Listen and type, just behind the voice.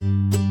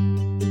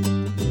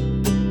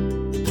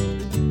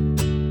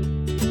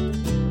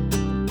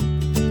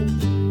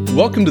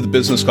Welcome to the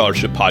Business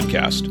Scholarship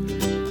Podcast,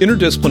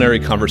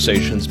 interdisciplinary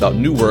conversations about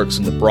new works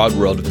in the broad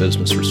world of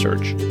business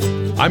research.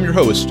 I'm your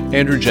host,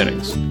 Andrew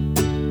Jennings.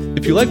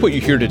 If you like what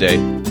you hear today,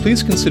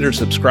 please consider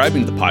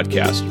subscribing to the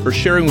podcast or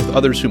sharing with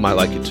others who might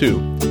like it too.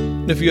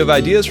 And if you have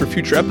ideas for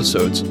future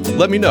episodes,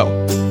 let me know.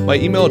 My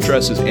email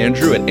address is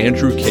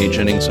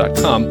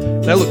andrew@andrewkjennings.com,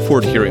 and I look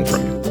forward to hearing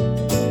from you.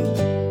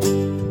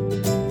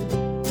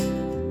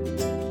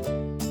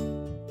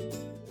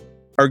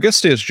 Our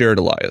guest today is Jared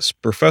Elias,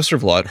 professor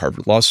of law at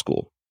Harvard Law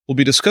School. We'll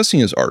be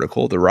discussing his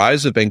article, The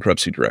Rise of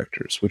Bankruptcy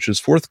Directors, which is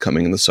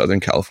forthcoming in the Southern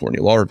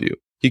California Law Review.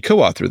 He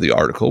co-authored the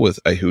article with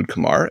Ehud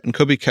Kamar and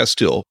Kobi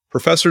Castile,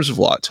 professors of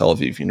law at Tel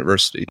Aviv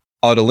University.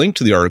 I'll add a link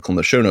to the article in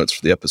the show notes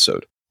for the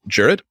episode.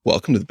 Jared,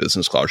 welcome to the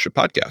Business Scholarship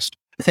Podcast.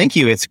 Thank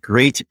you. It's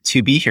great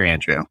to be here,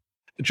 Andrew.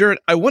 Jared,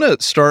 I want to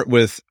start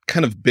with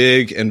kind of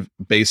big and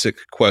basic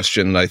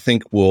question, and I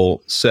think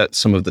will set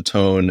some of the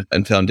tone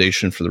and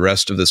foundation for the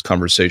rest of this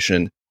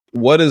conversation.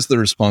 What is the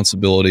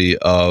responsibility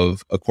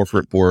of a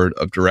corporate board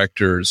of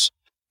directors?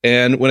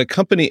 And when a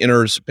company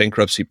enters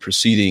bankruptcy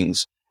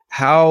proceedings,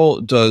 how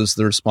does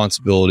the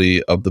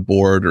responsibility of the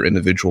board or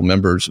individual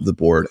members of the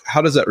board,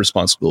 how does that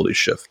responsibility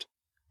shift?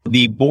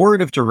 The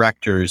board of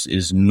directors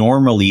is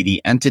normally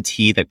the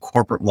entity that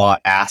corporate law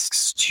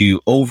asks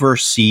to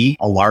oversee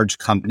a large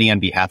company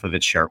on behalf of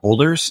its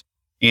shareholders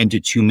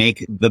and to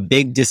make the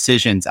big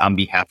decisions on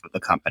behalf of the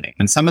company.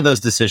 And some of those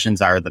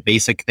decisions are the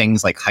basic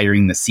things like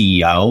hiring the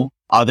CEO.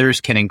 Others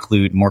can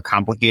include more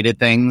complicated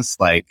things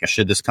like,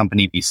 should this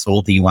company be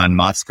sold to Elon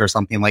Musk or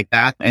something like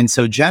that? And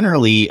so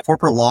generally,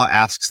 corporate law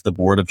asks the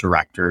board of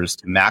directors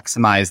to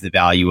maximize the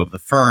value of the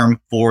firm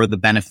for the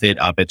benefit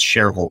of its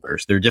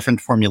shareholders. There are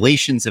different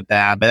formulations of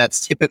that, but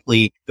that's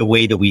typically the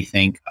way that we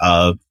think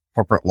of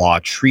corporate law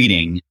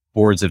treating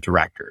boards of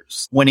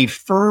directors. When a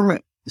firm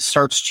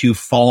starts to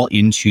fall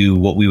into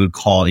what we would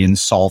call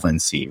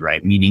insolvency,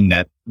 right? Meaning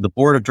that the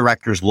board of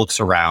directors looks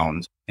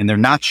around and they're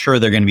not sure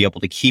they're going to be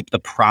able to keep the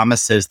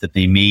promises that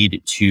they made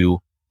to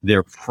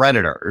their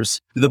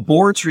creditors. The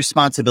board's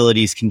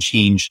responsibilities can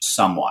change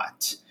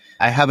somewhat.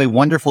 I have a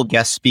wonderful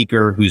guest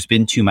speaker who's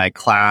been to my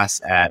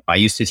class I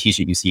used to teach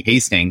at UC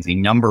Hastings a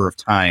number of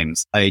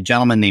times, a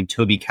gentleman named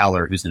Toby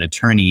Keller, who's an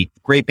attorney,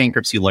 great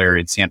bankruptcy lawyer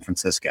in San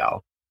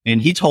Francisco. And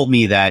he told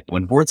me that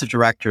when boards of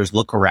directors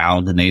look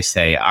around and they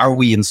say, are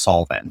we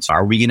insolvent?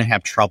 Are we going to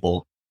have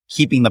trouble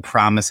keeping the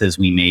promises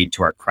we made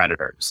to our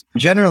creditors?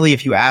 Generally,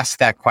 if you ask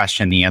that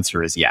question, the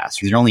answer is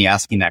yes. You're only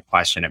asking that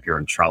question if you're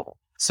in trouble.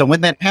 So when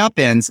that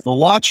happens, the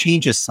law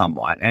changes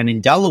somewhat. And in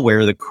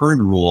Delaware, the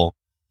current rule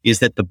is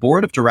that the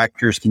board of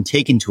directors can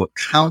take into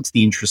account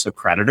the interests of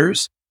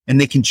creditors, and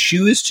they can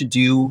choose to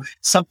do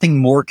something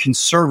more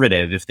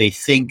conservative if they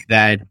think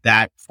that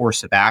that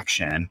course of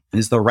action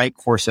is the right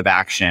course of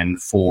action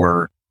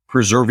for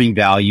preserving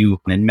value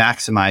and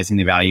maximizing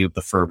the value of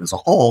the firm as a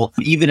whole.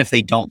 Even if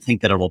they don't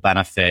think that it will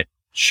benefit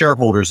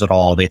shareholders at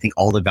all, they think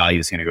all the value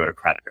is going to go to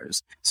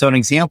creditors. So an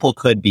example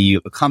could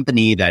be a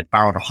company that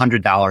borrowed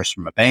 $100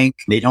 from a bank.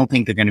 They don't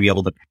think they're going to be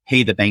able to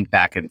pay the bank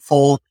back in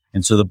full.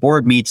 And so the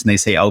board meets and they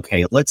say,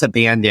 okay, let's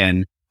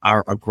abandon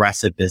our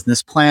aggressive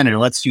business plan and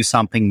let's do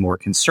something more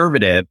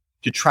conservative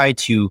to try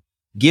to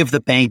give the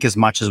bank as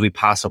much as we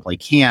possibly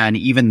can,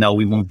 even though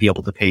we won't be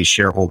able to pay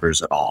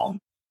shareholders at all.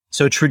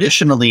 So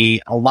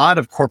traditionally, a lot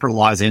of corporate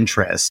law's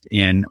interest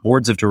in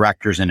boards of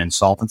directors and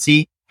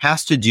insolvency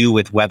has to do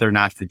with whether or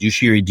not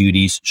fiduciary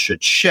duties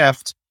should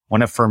shift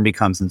when a firm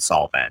becomes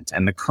insolvent.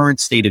 And the current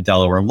state of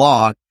Delaware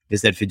law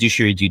is that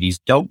fiduciary duties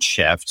don't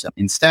shift.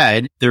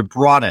 Instead, they're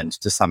broadened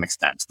to some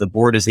extent. The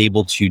board is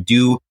able to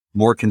do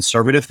more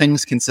conservative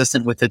things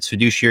consistent with its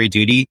fiduciary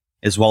duty,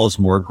 as well as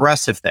more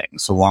aggressive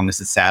things, so long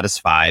as it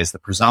satisfies the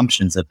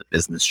presumptions of the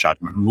business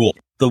judgment rule.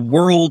 The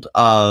world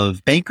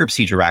of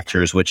bankruptcy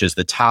directors, which is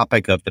the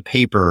topic of the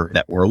paper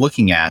that we're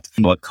looking at,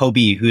 what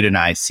Kobi, Ehud, and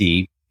I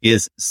see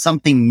is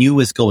something new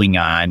is going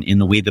on in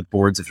the way the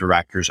boards of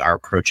directors are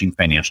approaching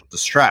financial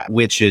distress,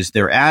 which is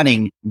they're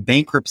adding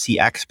bankruptcy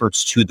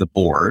experts to the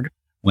board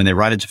when they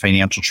run into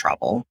financial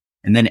trouble,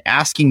 and then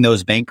asking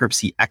those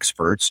bankruptcy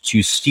experts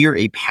to steer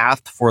a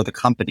path for the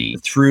company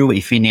through a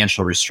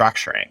financial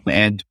restructuring.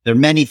 And there are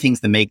many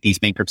things that make these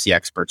bankruptcy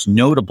experts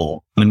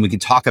notable, and we can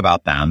talk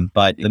about them.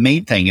 But the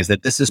main thing is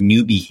that this is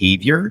new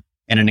behavior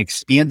and an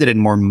expanded and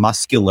more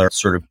muscular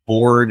sort of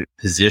board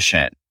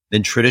position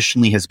than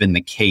traditionally has been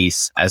the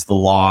case as the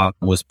law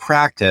was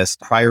practiced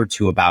prior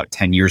to about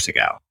 10 years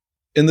ago.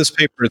 In this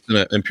paper, it's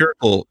an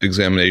empirical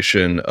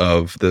examination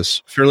of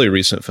this fairly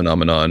recent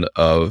phenomenon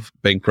of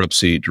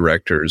bankruptcy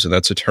directors. And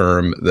that's a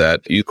term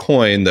that you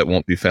coined that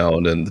won't be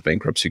found in the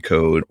bankruptcy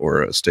code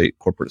or a state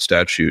corporate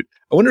statute.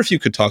 I wonder if you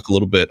could talk a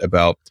little bit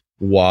about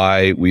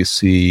why we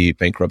see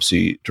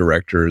bankruptcy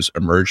directors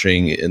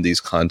emerging in these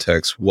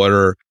contexts. What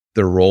are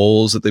the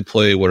roles that they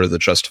play? What are the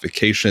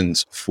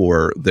justifications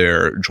for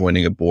their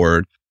joining a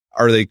board?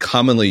 Are they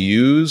commonly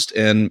used?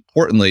 And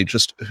importantly,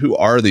 just who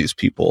are these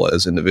people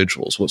as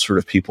individuals? What sort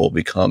of people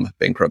become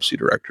bankruptcy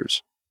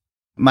directors?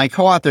 My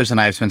co-authors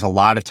and I have spent a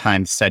lot of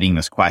time studying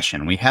this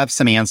question. We have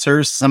some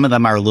answers. Some of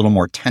them are a little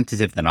more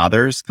tentative than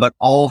others, but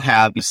all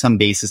have some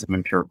basis of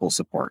empirical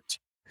support.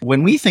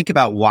 When we think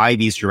about why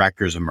these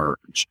directors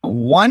emerge,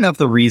 one of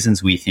the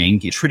reasons we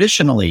think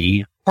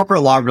traditionally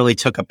corporate law really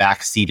took a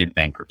backseat in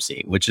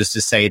bankruptcy, which is to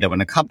say that when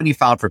a company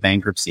filed for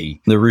bankruptcy,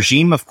 the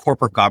regime of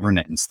corporate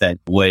governance that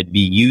would be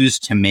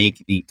used to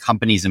make the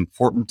company's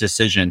important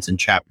decisions in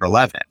Chapter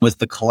 11 was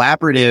the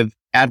collaborative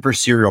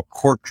adversarial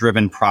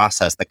court-driven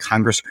process that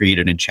Congress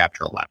created in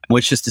Chapter 11,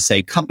 which is to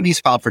say companies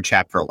filed for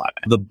Chapter 11.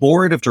 The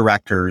board of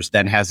directors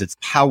then has its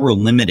power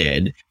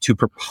limited to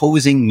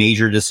proposing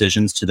major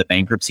decisions to the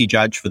bankruptcy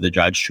judge for the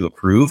judge to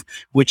approve,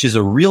 which is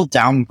a real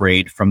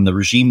downgrade from the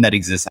regime that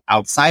exists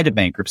outside of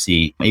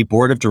bankruptcy. A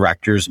board of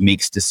directors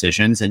makes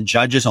decisions and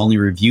judges only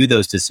review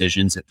those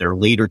decisions if they're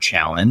later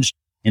challenged,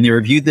 and they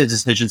review the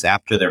decisions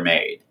after they're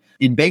made.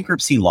 In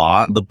bankruptcy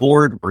law, the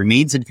board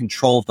remains in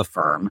control of the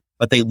firm,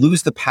 but they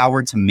lose the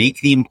power to make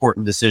the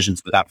important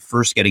decisions without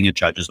first getting a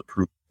judge's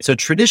approval. So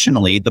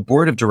traditionally, the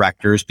board of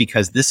directors,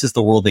 because this is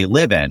the world they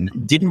live in,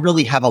 didn't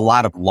really have a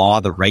lot of law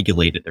that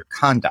regulated their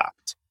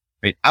conduct.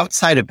 Right?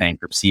 Outside of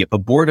bankruptcy, if a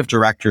board of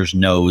directors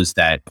knows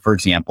that, for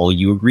example,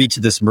 you agreed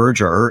to this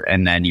merger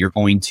and then you're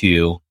going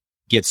to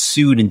get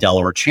sued in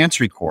Delaware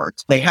Chancery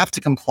Court, they have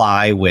to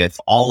comply with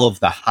all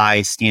of the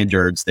high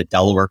standards that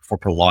Delaware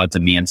corporate law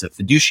demands of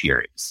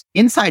fiduciaries.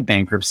 Inside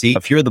bankruptcy,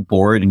 if you're the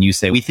board and you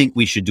say, we think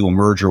we should do a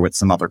merger with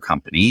some other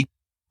company,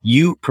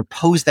 you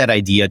propose that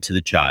idea to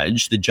the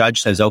judge. The judge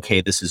says,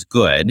 okay, this is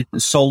good.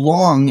 So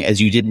long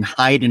as you didn't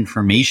hide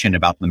information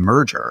about the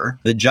merger,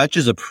 the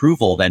judge's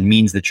approval then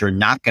means that you're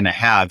not going to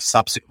have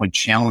subsequent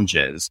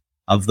challenges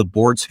of the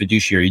board's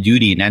fiduciary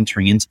duty in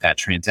entering into that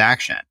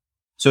transaction.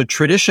 So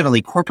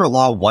traditionally, corporate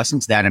law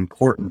wasn't that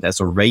important as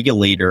a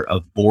regulator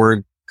of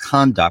board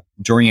conduct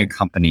during a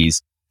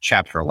company's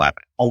Chapter 11.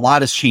 A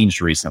lot has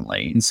changed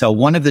recently. And so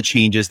one of the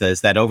changes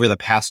is that over the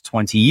past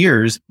 20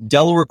 years,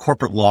 Delaware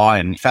corporate law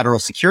and federal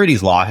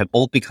securities law have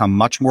both become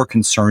much more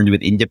concerned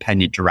with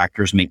independent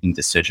directors making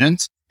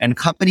decisions. And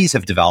companies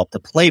have developed a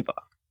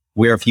playbook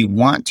where if you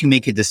want to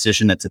make a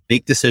decision that's a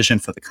big decision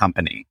for the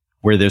company,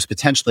 where there's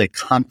potentially a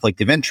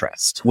conflict of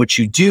interest, what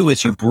you do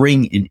is you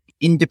bring in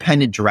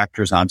independent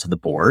directors onto the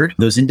board.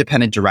 Those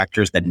independent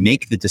directors that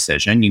make the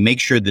decision, you make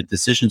sure that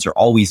decisions are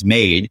always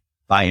made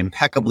by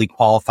impeccably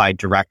qualified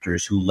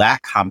directors who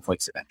lack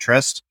conflicts of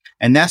interest.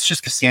 And that's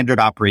just a standard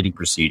operating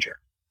procedure.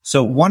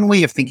 So one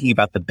way of thinking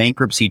about the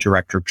bankruptcy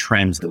director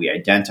trends that we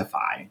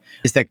identify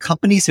is that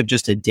companies have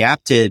just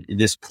adapted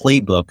this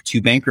playbook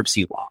to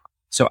bankruptcy law.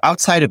 So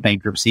outside of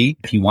bankruptcy,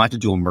 if you want to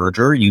do a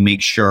merger, you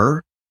make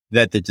sure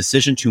that the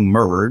decision to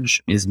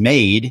merge is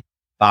made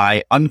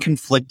by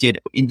unconflicted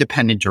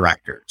independent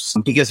directors,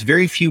 because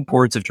very few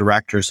boards of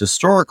directors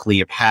historically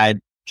have had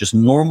just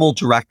normal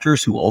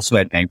directors who also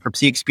had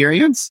bankruptcy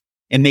experience.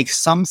 It makes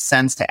some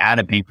sense to add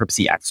a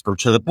bankruptcy expert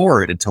to the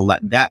board and to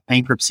let that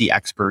bankruptcy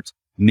expert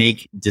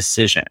make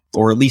decisions,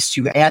 or at least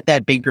to add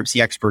that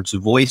bankruptcy expert's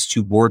voice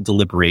to board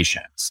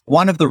deliberations.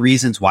 One of the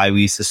reasons why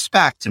we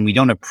suspect, and we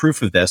don't have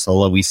proof of this,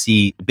 although we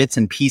see bits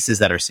and pieces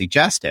that are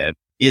suggestive,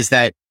 is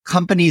that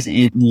companies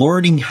in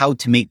learning how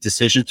to make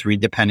decisions through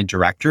independent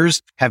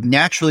directors have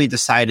naturally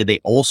decided they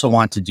also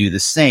want to do the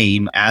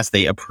same as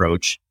they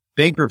approach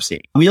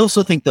bankruptcy. We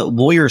also think that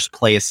lawyers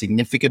play a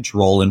significant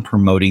role in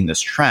promoting this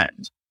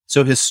trend.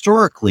 So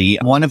historically,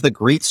 one of the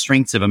great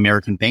strengths of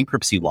American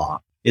bankruptcy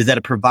law is that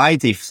it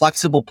provides a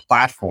flexible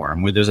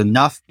platform where there's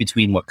enough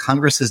between what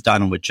Congress has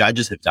done and what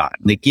judges have done.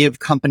 They give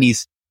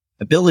companies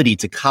ability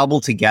to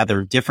cobble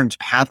together different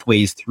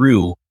pathways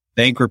through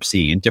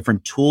bankruptcy and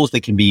different tools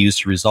that can be used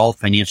to resolve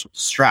financial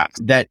distress,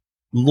 that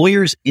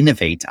lawyers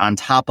innovate on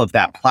top of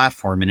that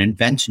platform and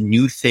invent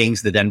new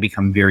things that then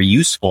become very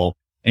useful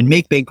and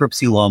make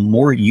bankruptcy law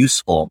more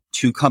useful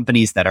to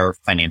companies that are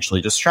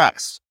financially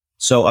distressed.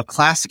 So a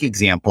classic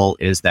example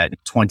is that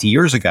 20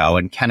 years ago,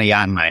 and Ken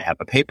Ayat and I have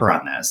a paper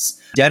on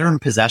this, debtor in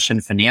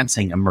possession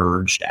financing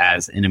emerged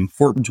as an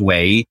important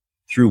way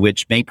through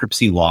which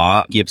bankruptcy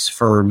law gives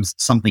firms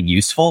something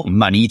useful,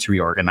 money to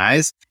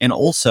reorganize, and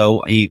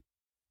also a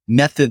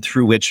method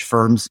through which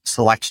firms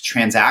select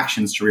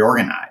transactions to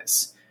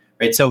reorganize,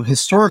 right? So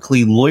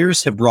historically,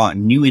 lawyers have brought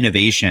new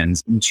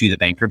innovations into the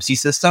bankruptcy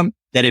system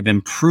that have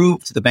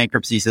improved the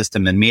bankruptcy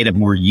system and made it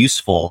more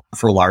useful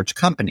for large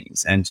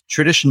companies. And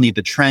traditionally,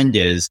 the trend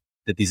is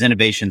that these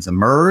innovations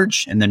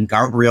emerge and then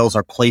guardrails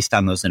are placed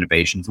on those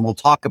innovations. And we'll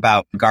talk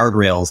about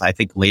guardrails, I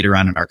think, later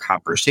on in our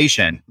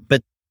conversation,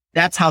 but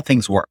that's how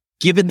things work.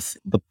 Given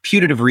the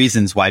putative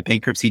reasons why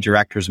bankruptcy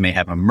directors may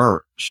have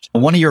emerged,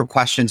 one of your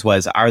questions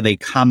was, are they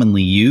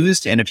commonly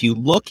used? And if you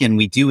look, and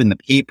we do in the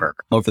paper,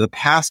 over the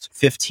past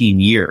 15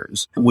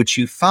 years, what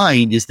you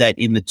find is that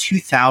in the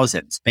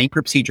 2000s,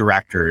 bankruptcy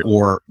director,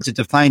 or to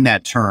define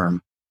that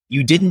term,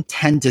 you didn't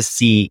tend to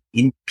see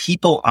in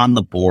people on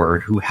the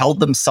board who held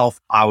themselves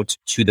out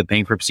to the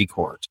bankruptcy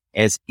court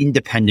as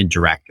independent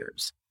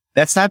directors.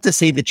 That's not to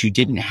say that you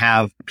didn't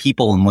have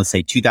people in, let's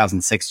say,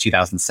 2006,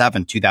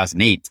 2007,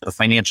 2008, the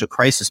financial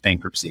crisis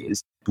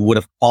bankruptcies, who would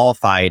have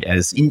qualified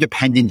as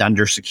independent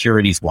under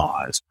securities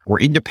laws or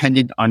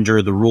independent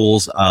under the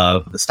rules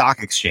of the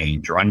stock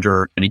exchange or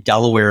under a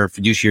Delaware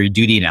fiduciary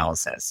duty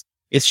analysis.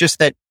 It's just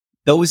that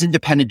those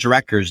independent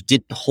directors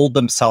didn't hold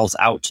themselves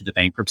out to the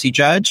bankruptcy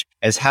judge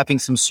as having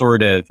some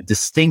sort of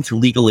distinct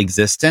legal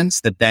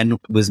existence that then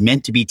was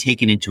meant to be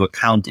taken into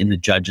account in the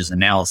judge's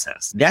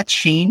analysis. That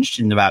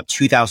changed in about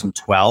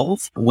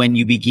 2012 when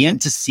you began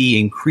to see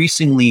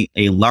increasingly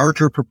a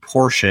larger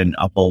proportion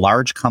of the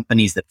large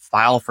companies that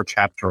file for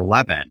Chapter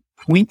 11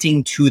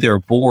 pointing to their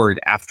board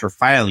after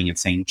filing and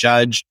saying,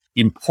 Judge,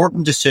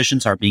 important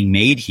decisions are being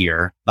made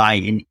here by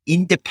an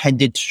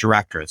independent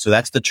director. So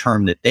that's the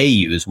term that they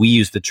use. We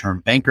use the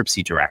term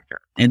bankruptcy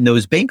director. And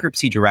those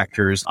bankruptcy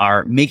directors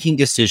are making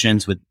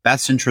decisions with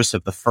best interests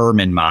of the firm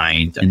in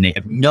mind, and they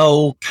have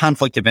no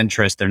conflict of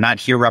interest. They're not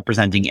here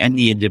representing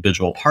any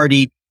individual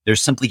party. They're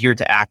simply here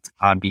to act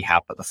on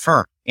behalf of the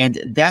firm.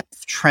 And that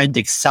trend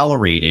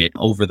accelerated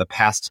over the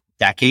past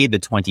decade, the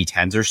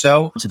 2010s or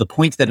so, to the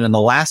point that in the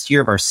last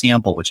year of our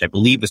sample, which I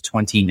believe was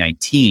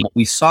 2019, what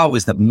we saw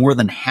was that more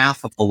than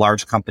half of the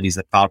large companies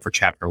that filed for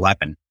Chapter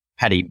 11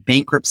 had a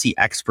bankruptcy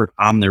expert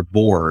on their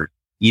board,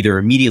 either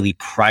immediately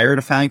prior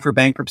to filing for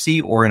bankruptcy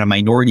or in a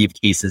minority of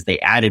cases, they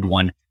added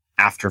one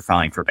after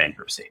filing for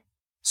bankruptcy.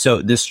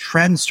 So this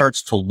trend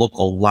starts to look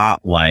a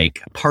lot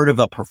like part of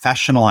a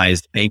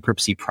professionalized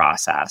bankruptcy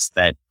process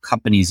that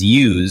companies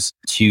use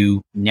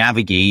to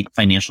navigate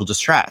financial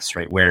distress,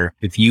 right? Where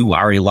if you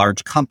are a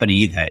large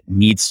company that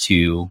needs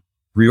to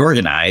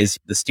reorganize,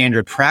 the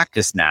standard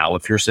practice now,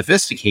 if you're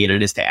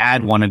sophisticated, is to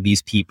add one of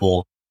these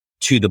people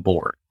to the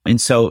board. And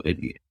so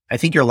I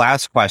think your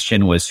last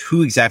question was,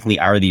 who exactly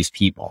are these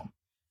people?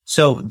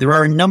 So there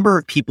are a number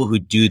of people who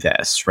do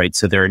this, right?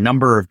 So there are a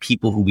number of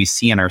people who we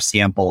see in our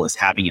sample as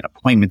having an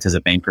appointment as a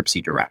bankruptcy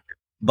director.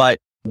 But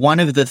one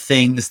of the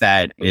things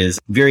that is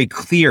very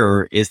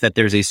clear is that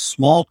there's a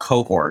small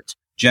cohort,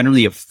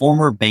 generally of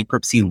former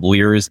bankruptcy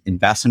lawyers,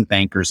 investment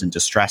bankers, and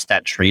distressed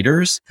debt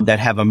traders that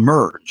have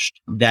emerged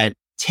that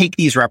take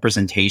these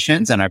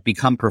representations and have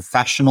become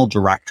professional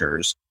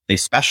directors. They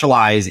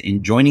specialize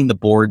in joining the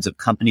boards of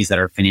companies that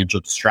are in financial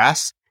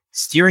distress,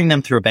 steering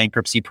them through a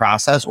bankruptcy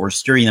process or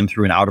steering them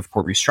through an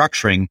out-of-court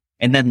restructuring,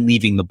 and then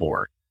leaving the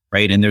board,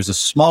 right? And there's a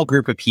small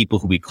group of people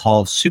who we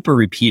call super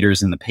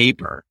repeaters in the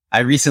paper. I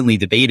recently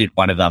debated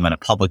one of them in a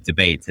public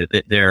debate.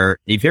 They're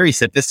a very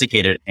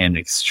sophisticated and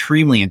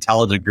extremely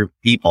intelligent group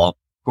of people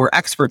who are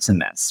experts in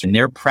this. And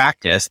their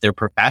practice, their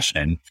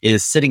profession,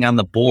 is sitting on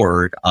the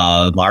board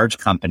of large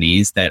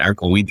companies that are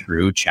going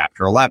through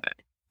Chapter 11.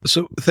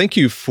 So thank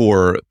you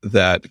for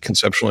that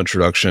conceptual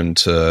introduction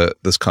to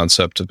this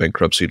concept of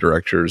bankruptcy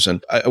directors.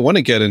 And I want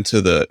to get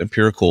into the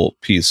empirical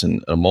piece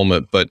in a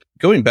moment, but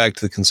going back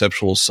to the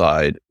conceptual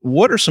side,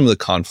 what are some of the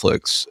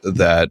conflicts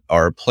that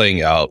are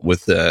playing out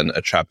within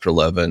a Chapter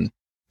 11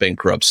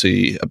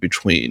 bankruptcy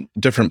between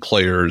different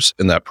players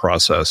in that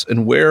process?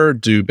 And where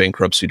do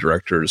bankruptcy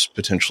directors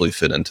potentially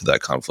fit into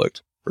that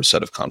conflict or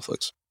set of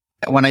conflicts?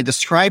 When I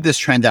describe this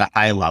trend at a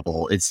high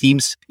level, it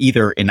seems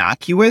either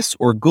innocuous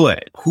or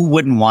good. Who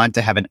wouldn't want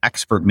to have an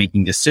expert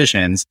making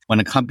decisions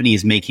when a company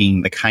is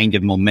making the kind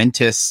of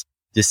momentous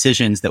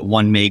decisions that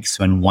one makes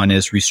when one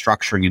is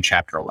restructuring in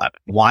Chapter 11?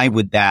 Why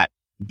would that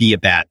be a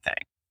bad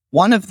thing?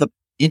 One of the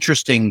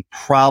interesting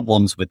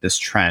problems with this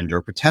trend,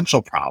 or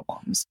potential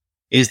problems,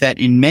 is that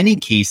in many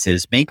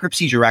cases,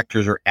 bankruptcy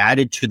directors are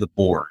added to the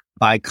board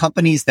by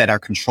companies that are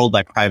controlled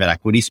by private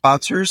equity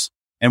sponsors.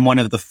 And one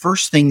of the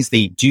first things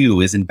they do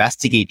is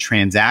investigate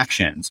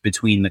transactions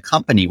between the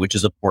company, which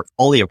is a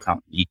portfolio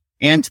company,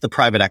 and the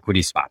private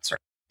equity sponsor.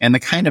 And the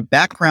kind of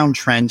background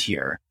trend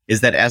here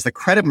is that as the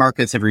credit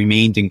markets have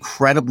remained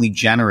incredibly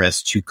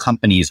generous to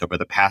companies over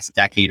the past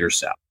decade or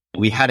so,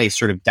 we had a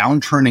sort of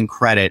downturn in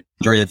credit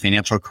during the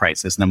financial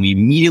crisis. And then we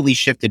immediately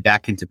shifted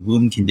back into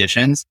boom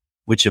conditions,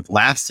 which have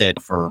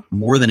lasted for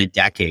more than a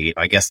decade,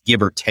 I guess,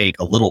 give or take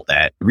a little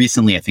bit.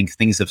 Recently, I think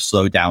things have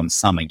slowed down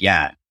some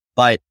again.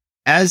 But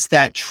as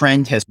that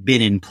trend has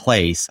been in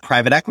place,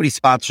 private equity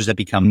sponsors have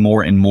become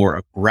more and more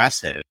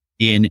aggressive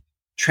in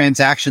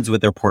transactions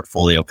with their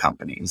portfolio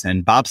companies.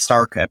 And Bob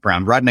Stark at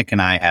Brown Rudnick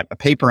and I had a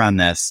paper on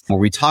this where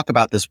we talk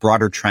about this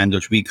broader trend,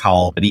 which we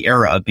call the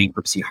era of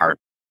bankruptcy hardening.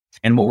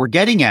 And what we're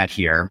getting at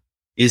here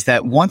is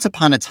that once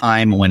upon a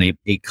time when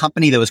a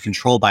company that was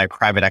controlled by a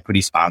private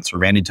equity sponsor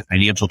ran into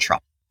financial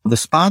trouble, the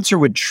sponsor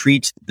would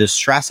treat the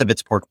stress of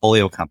its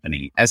portfolio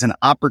company as an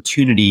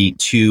opportunity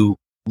to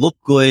look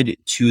good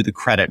to the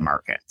credit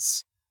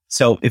markets.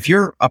 So if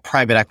you're a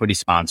private equity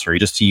sponsor,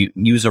 just to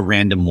use a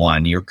random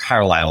one, you're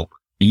Carlyle,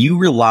 you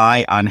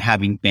rely on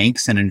having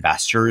banks and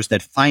investors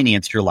that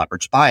finance your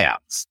leveraged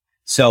buyouts.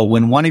 So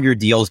when one of your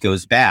deals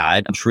goes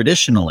bad,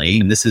 traditionally,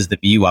 and this is the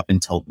view up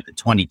until the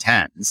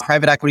 2010s,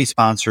 private equity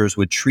sponsors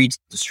would treat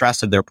the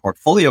stress of their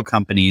portfolio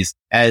companies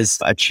as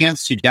a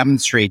chance to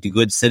demonstrate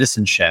good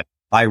citizenship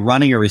by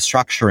running a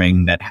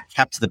restructuring that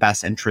kept the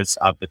best interests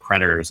of the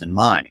creditors in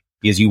mind.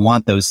 Because you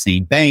want those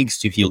same banks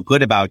to feel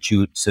good about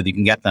you so that you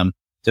can get them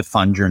to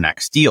fund your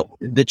next deal.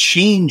 The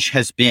change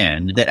has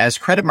been that as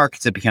credit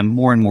markets have become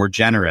more and more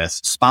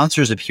generous,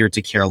 sponsors appear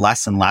to care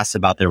less and less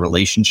about their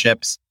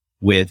relationships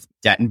with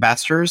debt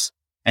investors,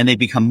 and they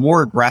become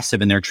more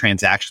aggressive in their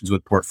transactions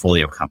with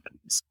portfolio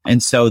companies.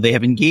 And so they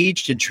have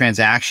engaged in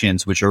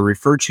transactions which are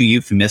referred to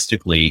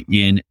euphemistically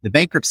in the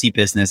bankruptcy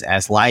business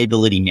as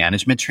liability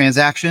management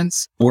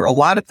transactions, where a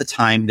lot of the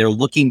time they're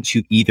looking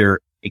to either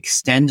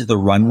extend the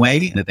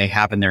runway that they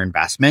have in their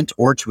investment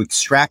or to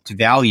extract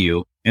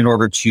value in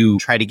order to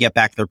try to get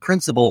back their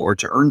principal or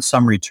to earn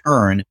some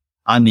return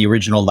on the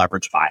original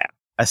leverage buyout.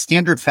 A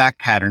standard fact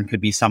pattern could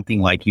be something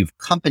like you've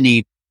a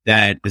company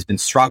that has been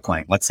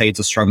struggling. Let's say it's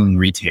a struggling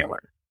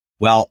retailer.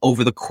 Well,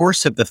 over the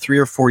course of the 3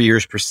 or 4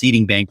 years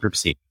preceding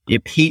bankruptcy,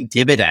 it paid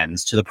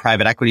dividends to the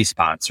private equity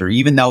sponsor,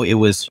 even though it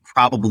was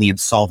probably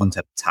insolvent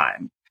at the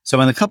time. So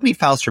when the company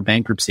files for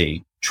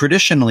bankruptcy,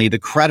 traditionally the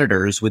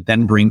creditors would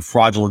then bring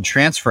fraudulent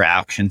transfer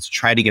actions to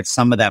try to get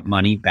some of that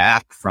money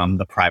back from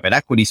the private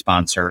equity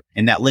sponsor.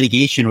 And that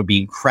litigation would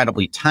be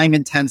incredibly time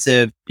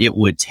intensive. It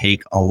would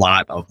take a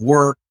lot of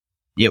work.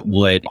 It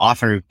would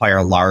often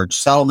require large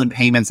settlement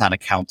payments on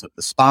account of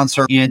the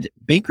sponsor. And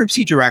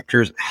bankruptcy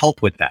directors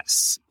help with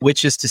this,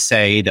 which is to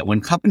say that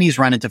when companies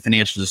run into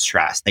financial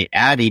distress, they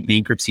add a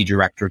bankruptcy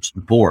director to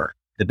the board.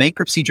 The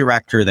bankruptcy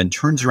director then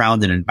turns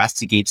around and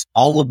investigates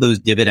all of those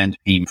dividend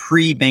paying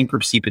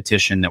pre-bankruptcy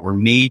petition that were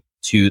made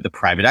to the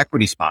private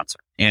equity sponsor.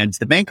 And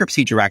the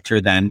bankruptcy director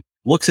then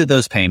looks at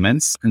those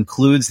payments,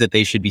 concludes that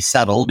they should be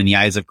settled in the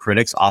eyes of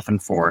critics, often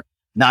for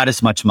not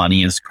as much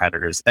money as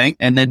creditors think.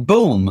 And then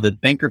boom, the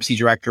bankruptcy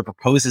director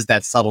proposes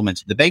that settlement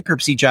to the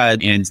bankruptcy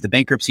judge, and the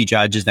bankruptcy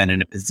judge is then in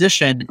a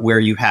position where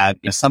you have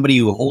somebody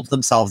who holds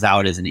themselves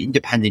out as an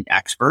independent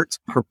expert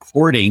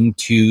purporting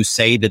to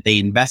say that they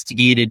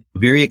investigated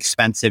very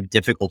expensive,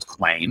 difficult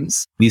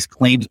claims. These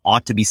claims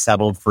ought to be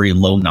settled for a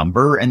low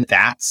number, and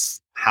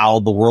that's how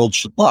the world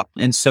should look.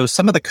 And so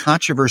some of the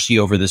controversy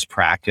over this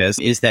practice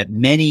is that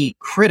many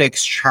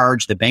critics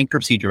charge the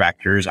bankruptcy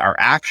directors are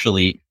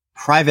actually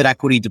private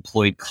equity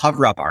deployed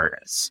cover-up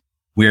artists,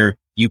 where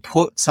you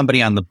put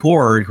somebody on the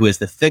board who has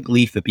the fig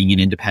leaf of being an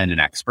independent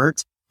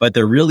expert, but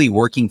they're really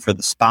working for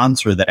the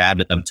sponsor that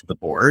added them to the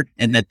board,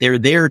 and that they're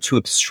there to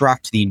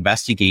obstruct the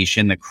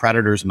investigation that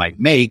creditors might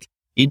make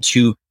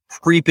into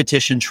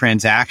pre-petition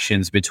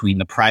transactions between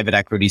the private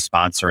equity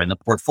sponsor and the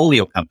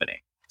portfolio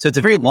company. So it's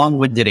a very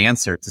long-winded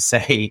answer to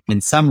say,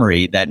 in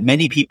summary, that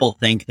many people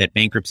think that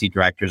bankruptcy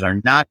directors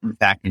are not, in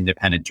fact,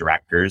 independent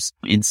directors.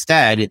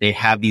 Instead, they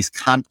have these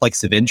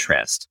conflicts of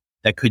interest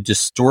that could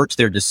distort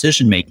their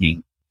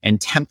decision-making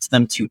and tempt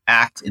them to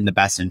act in the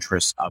best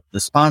interest of the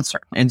sponsor.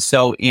 And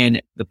so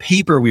in the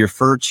paper, we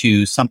refer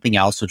to something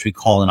else, which we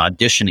call an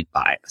auditioning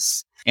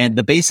bias. And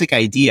the basic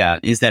idea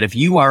is that if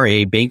you are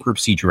a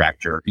bankruptcy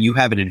director, you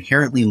have an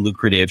inherently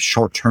lucrative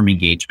short-term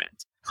engagement.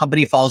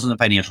 Company falls into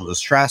financial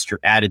distress, you're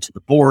added to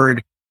the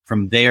board.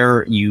 From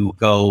there, you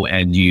go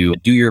and you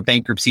do your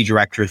bankruptcy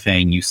director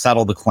thing, you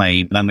settle the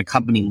claim, and then the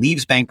company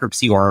leaves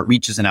bankruptcy or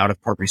reaches an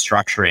out-of-court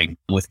restructuring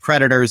with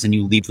creditors and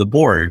you leave the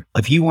board.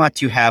 If you want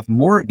to have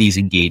more of these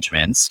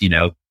engagements,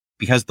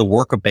 because the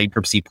work of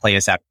bankruptcy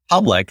plays out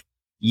public,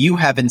 you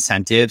have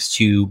incentives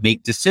to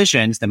make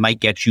decisions that might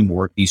get you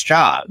more of these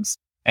jobs.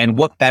 And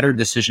what better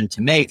decision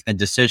to make than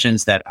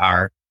decisions that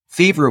are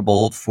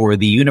favorable for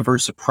the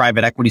universe of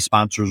private equity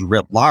sponsors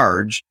writ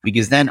large,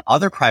 because then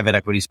other private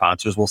equity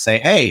sponsors will say,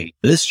 hey,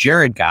 this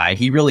Jared guy,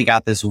 he really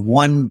got this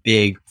one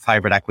big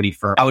private equity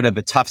firm out of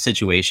a tough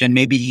situation.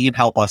 Maybe he can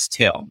help us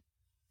too.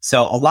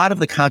 So a lot of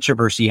the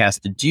controversy has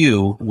to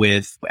do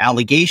with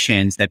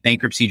allegations that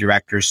bankruptcy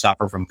directors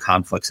suffer from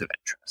conflicts of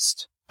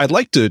interest. I'd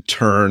like to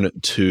turn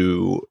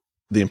to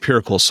the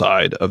empirical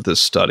side of this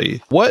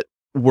study. What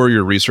were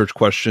your research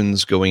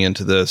questions going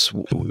into this?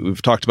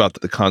 We've talked about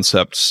the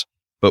concepts,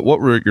 but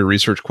what were your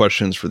research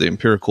questions for the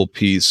empirical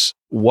piece?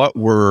 What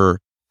were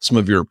some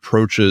of your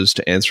approaches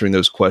to answering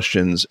those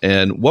questions?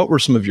 And what were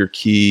some of your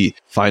key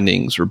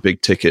findings or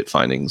big ticket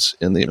findings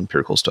in the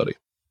empirical study?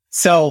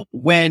 So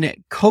when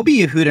Kobe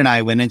Yehud and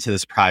I went into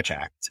this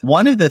project,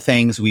 one of the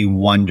things we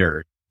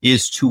wondered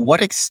is to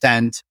what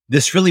extent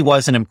this really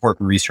was an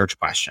important research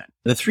question.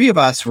 The three of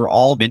us were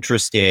all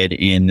interested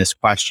in this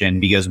question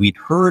because we'd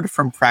heard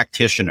from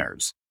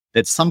practitioners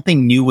that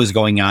something new was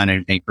going on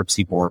in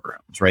bankruptcy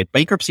boardrooms, right?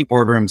 Bankruptcy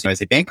boardrooms,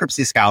 as a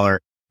bankruptcy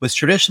scholar, was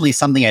traditionally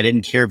something I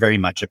didn't care very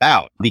much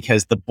about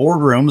because the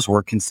boardrooms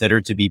were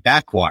considered to be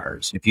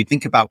backwaters. If you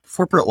think about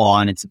corporate law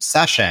and its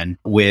obsession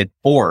with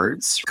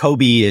boards,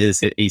 Kobe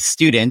is a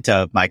student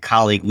of my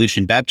colleague,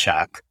 Lucian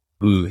Bebchuk,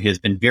 who has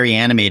been very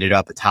animated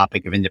about the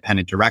topic of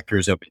independent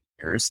directors over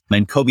the years.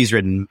 And Kobe's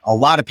written a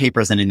lot of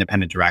papers on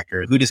independent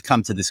directors. Who has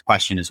come to this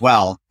question as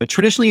well. But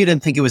traditionally, you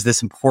didn't think it was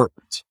this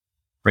important.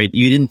 Right?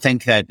 You didn't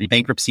think that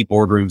bankruptcy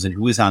boardrooms and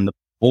who was on the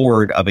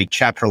board of a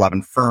Chapter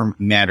 11 firm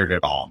mattered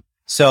at all.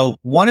 So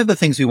one of the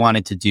things we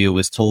wanted to do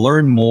was to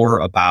learn more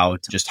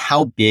about just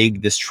how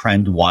big this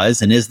trend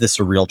was and is this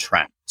a real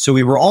trend? So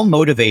we were all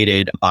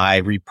motivated by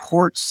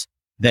reports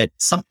that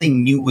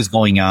something new was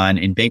going on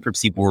in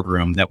bankruptcy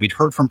boardroom that we'd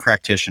heard from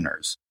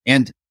practitioners.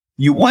 And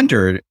you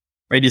wondered,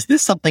 right, is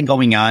this something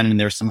going on? And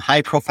there's some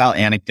high profile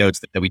anecdotes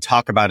that we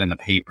talk about in the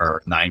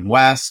paper, Nine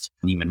West,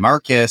 Neiman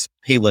Marcus,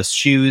 Payless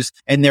Shoes,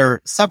 and there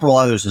are several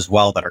others as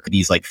well that are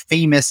these like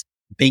famous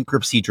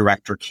bankruptcy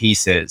director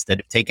cases that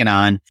have taken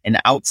on an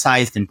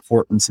outsized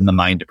importance in the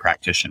mind of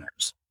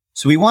practitioners.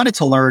 So we wanted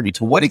to learn,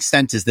 to what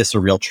extent is this a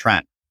real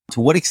trend? To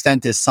what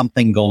extent is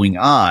something going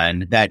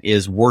on that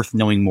is worth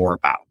knowing more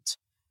about?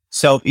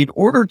 So in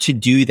order to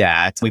do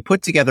that, we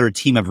put together a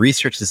team of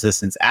research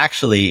assistants,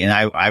 actually, and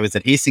I was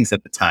at Hastings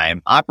at the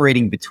time,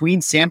 operating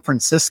between San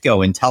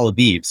Francisco and Tel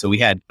Aviv. So we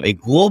had a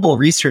global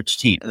research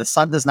team. The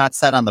sun does not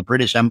set on the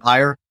British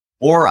Empire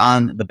or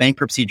on the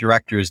bankruptcy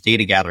director's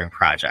data gathering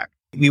project.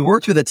 We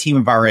worked with a team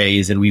of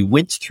RAs and we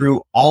went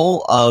through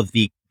all of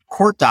the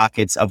court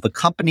dockets of the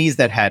companies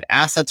that had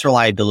assets or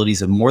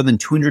liabilities of more than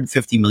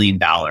 $250 million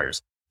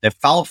that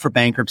filed for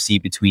bankruptcy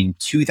between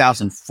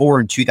 2004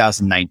 and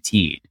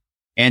 2019.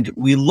 And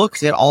we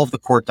looked at all of the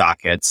court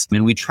dockets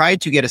and we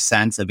tried to get a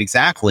sense of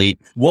exactly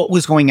what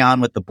was going on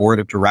with the board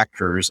of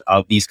directors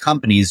of these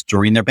companies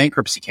during their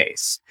bankruptcy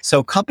case.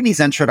 So companies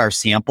entered our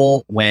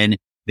sample when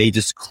they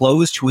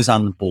disclosed who was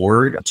on the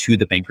board to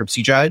the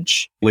bankruptcy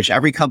judge, which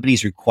every company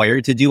is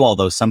required to do,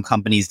 although some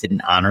companies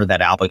didn't honor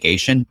that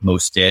obligation.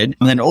 Most did.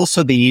 And then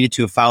also they needed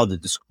to have filed a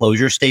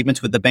disclosure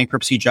statement with the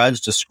bankruptcy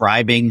judge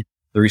describing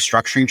the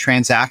restructuring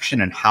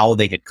transaction and how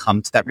they had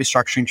come to that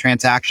restructuring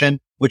transaction,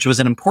 which was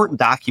an important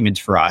document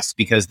for us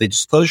because the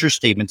disclosure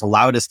statement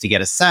allowed us to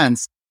get a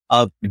sense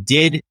of,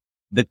 did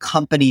the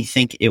company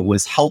think it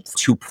was helpful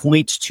to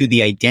point to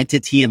the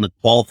identity and the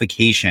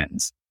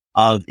qualifications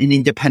of an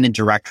independent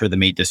director that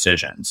made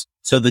decisions.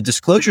 So the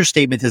disclosure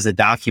statement is a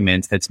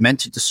document that's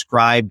meant to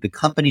describe the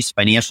company's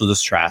financial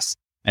distress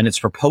and its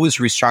proposed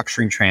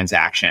restructuring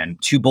transaction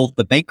to both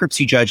the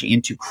bankruptcy judge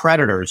and to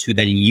creditors who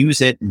then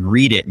use it and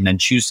read it and then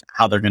choose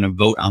how they're going to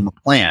vote on the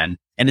plan.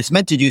 And it's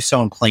meant to do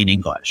so in plain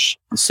English.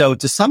 So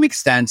to some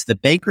extent, the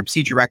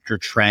bankruptcy director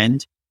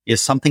trend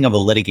is something of a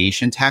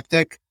litigation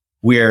tactic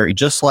where,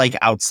 just like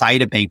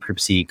outside of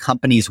bankruptcy,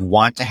 companies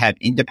want to have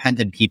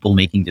independent people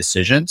making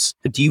decisions.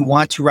 Do you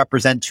want to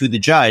represent to the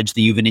judge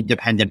that you have an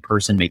independent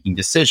person making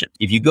decisions?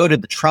 If you go to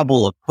the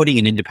trouble of putting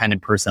an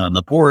independent person on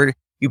the board,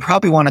 you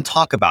probably want to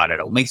talk about it.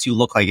 It makes you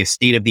look like a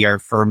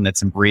state-of-the-art firm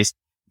that's embraced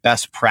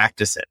best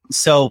practices.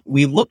 So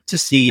we look to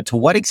see to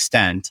what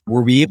extent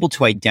were we able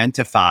to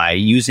identify,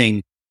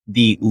 using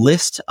the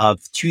list of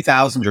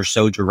 2,000 or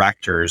so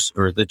directors,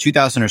 or the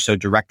 2,000 or so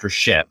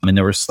directorship, and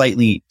there were a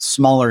slightly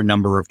smaller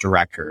number of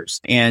directors,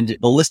 and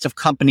the list of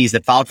companies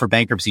that filed for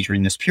bankruptcy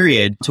during this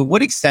period, to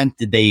what extent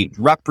did they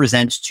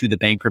represent to the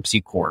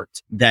bankruptcy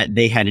court that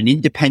they had an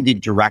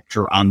independent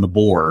director on the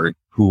board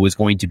who was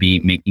going to be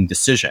making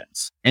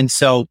decisions? And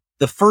so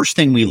the first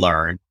thing we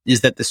learned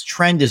is that this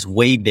trend is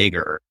way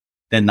bigger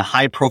than the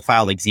high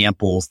profile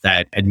examples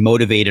that had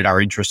motivated our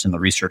interest in the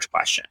research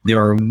question.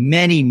 There are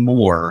many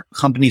more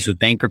companies with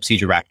bankruptcy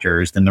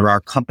directors than there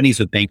are companies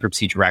with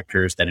bankruptcy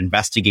directors that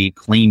investigate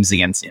claims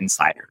against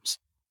insiders.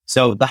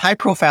 So the high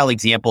profile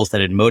examples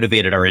that had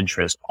motivated our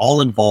interest all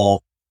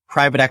involve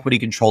private equity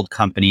controlled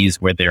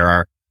companies where there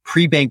are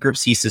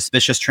pre-bankruptcy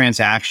suspicious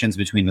transactions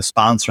between the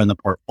sponsor and the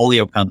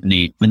portfolio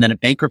company. And then a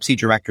bankruptcy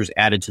director is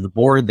added to the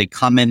board. They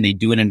come in, they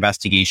do an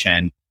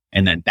investigation,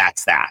 and then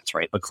that's that,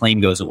 right? The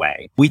claim goes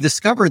away. We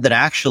discovered that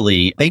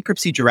actually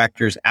bankruptcy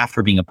directors,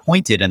 after being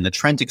appointed, and the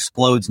trend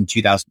explodes in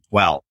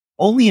 2012,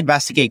 only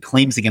investigate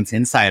claims against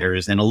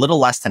insiders in a little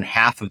less than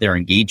half of their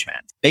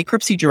engagement.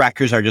 Bankruptcy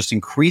directors are just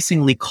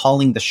increasingly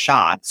calling the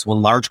shots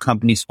when large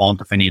companies fall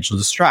into financial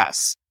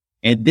distress.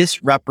 And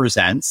this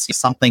represents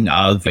something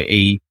of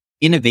a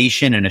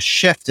innovation and a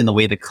shift in the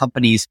way that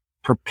companies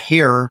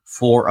prepare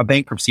for a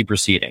bankruptcy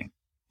proceeding.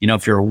 You know,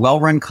 if you're a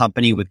well-run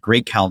company with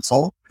great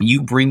counsel,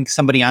 you bring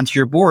somebody onto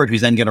your board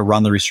who's then going to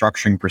run the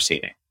restructuring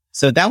proceeding.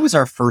 So that was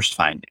our first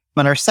finding.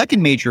 But our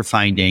second major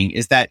finding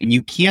is that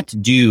you can't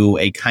do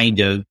a kind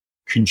of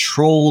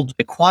controlled,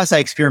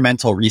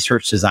 quasi-experimental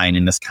research design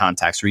in this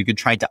context, where you could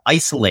try to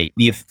isolate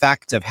the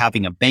effect of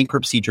having a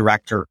bankruptcy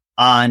director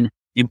on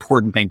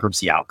important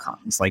bankruptcy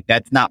outcomes. Like,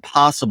 that's not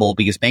possible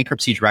because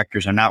bankruptcy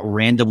directors are not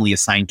randomly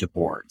assigned to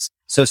boards.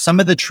 So some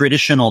of the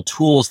traditional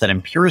tools that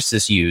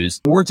empiricists use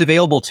weren't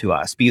available to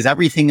us because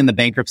everything in the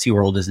bankruptcy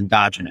world is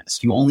endogenous.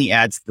 You only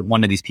add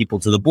one of these people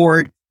to the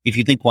board if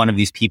you think one of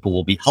these people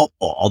will be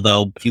helpful.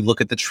 Although if you look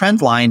at the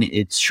trend line,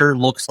 it sure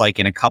looks like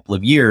in a couple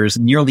of years,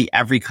 nearly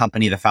every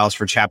company that files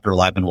for Chapter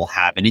 11 will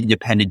have an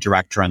independent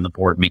director on the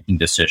board making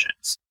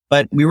decisions.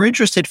 But we were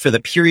interested for the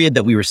period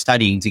that we were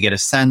studying to get a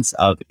sense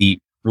of the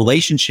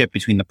relationship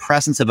between the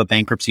presence of a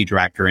bankruptcy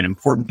director and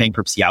important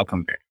bankruptcy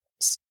outcome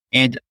variables.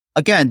 And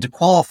again, to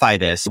qualify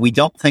this, we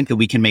don't think that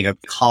we can make a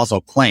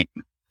causal claim.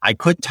 I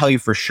could tell you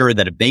for sure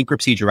that a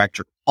bankruptcy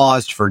director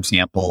caused, for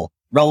example,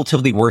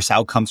 relatively worse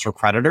outcomes for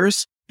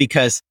creditors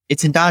because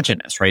it's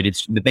endogenous, right?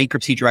 It's the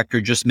bankruptcy director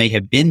just may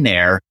have been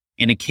there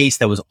in a case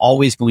that was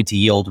always going to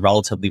yield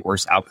relatively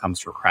worse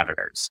outcomes for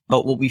creditors.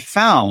 But what we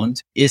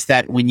found is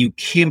that when you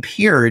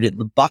compared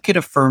the bucket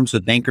of firms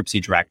with bankruptcy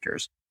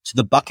directors to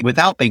the bucket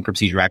without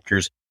bankruptcy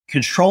directors,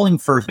 controlling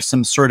for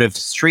some sort of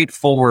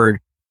straightforward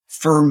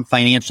firm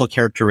financial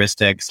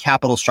characteristics,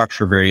 capital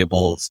structure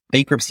variables,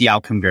 bankruptcy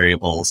outcome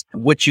variables,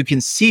 what you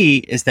can see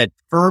is that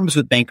firms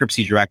with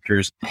bankruptcy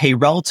directors pay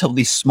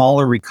relatively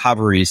smaller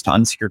recoveries to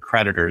unsecured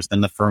creditors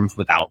than the firms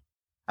without.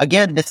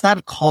 Again, it's not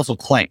a causal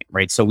claim,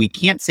 right? So we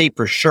can't say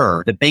for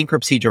sure that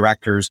bankruptcy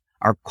directors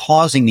are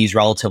causing these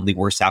relatively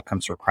worse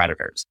outcomes for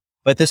creditors.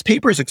 But this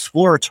paper is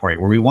exploratory,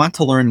 where we want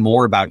to learn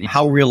more about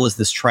how real is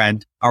this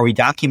trend? Are we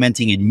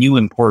documenting a new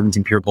important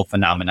empirical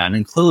phenomenon?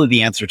 And clearly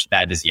the answer to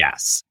that is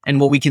yes. And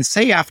what we can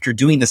say after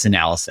doing this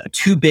analysis,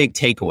 two big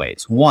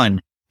takeaways. One,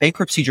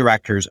 bankruptcy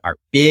directors are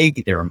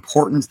big, they're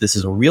important. This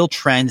is a real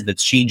trend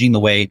that's changing the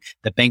way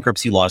that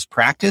bankruptcy law is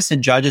practiced,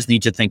 and judges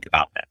need to think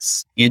about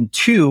this. And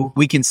two,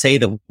 we can say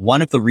that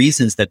one of the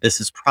reasons that this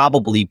has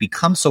probably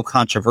become so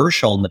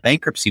controversial in the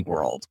bankruptcy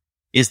world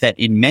is that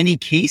in many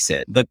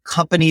cases, the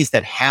companies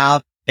that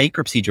have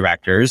bankruptcy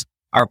directors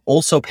are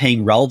also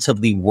paying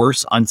relatively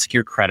worse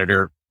unsecured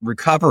creditor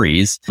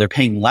recoveries. They're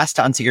paying less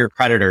to unsecured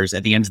creditors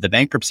at the end of the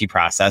bankruptcy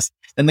process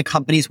than the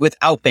companies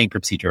without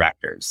bankruptcy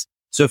directors.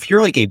 So if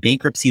you're like a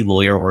bankruptcy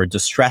lawyer or a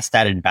distressed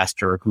debt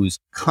investor who's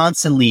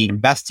constantly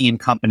investing in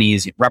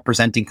companies,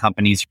 representing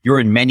companies, you're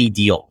in many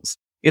deals,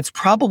 it's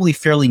probably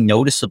fairly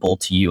noticeable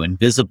to you and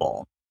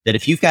visible that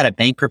if you've got a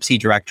bankruptcy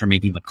director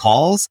making the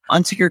calls,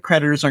 unsecured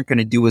creditors aren't going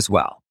to do as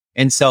well.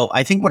 And so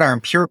I think what our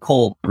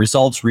empirical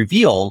results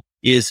reveal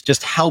is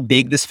just how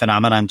big this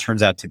phenomenon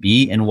turns out to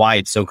be and why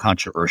it's so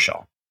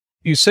controversial.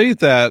 You say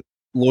that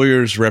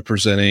lawyers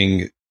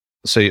representing,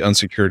 say,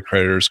 unsecured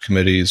creditors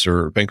committees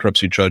or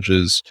bankruptcy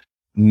judges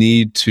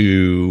need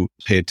to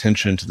pay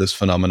attention to this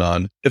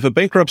phenomenon. If a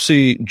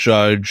bankruptcy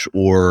judge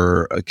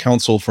or a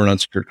counsel for an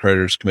unsecured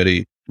creditors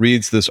committee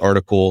reads this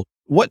article,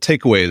 what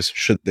takeaways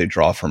should they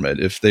draw from it?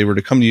 If they were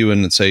to come to you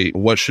and say,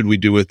 what should we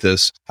do with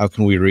this? How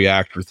can we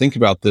react or think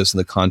about this in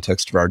the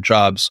context of our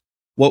jobs?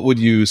 What would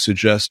you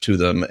suggest to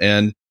them?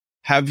 And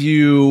have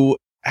you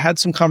had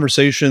some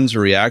conversations or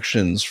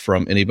reactions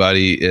from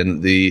anybody in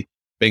the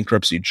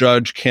bankruptcy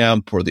judge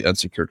camp or the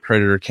unsecured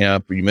creditor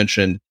camp? You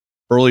mentioned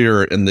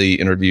earlier in the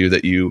interview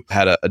that you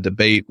had a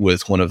debate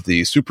with one of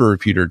the super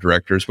repeater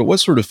directors, but what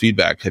sort of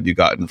feedback have you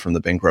gotten from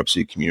the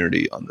bankruptcy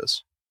community on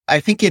this? I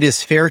think it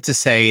is fair to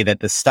say that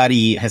the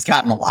study has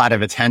gotten a lot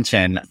of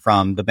attention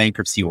from the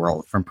bankruptcy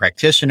world, from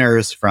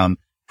practitioners, from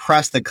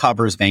press that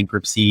covers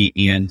bankruptcy,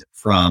 and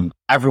from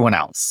everyone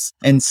else.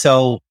 And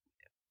so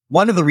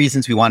one of the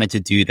reasons we wanted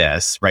to do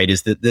this, right,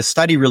 is that this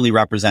study really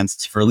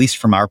represents, for at least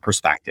from our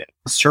perspective,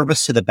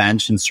 service to the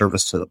bench and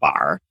service to the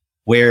bar,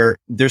 where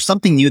there's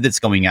something new that's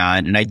going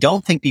on. And I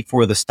don't think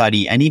before the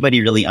study,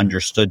 anybody really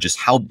understood just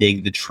how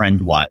big the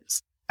trend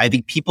was. I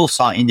think people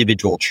saw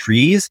individual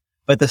trees,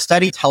 but the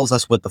study tells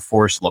us what the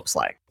forest looks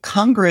like.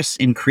 Congress,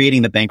 in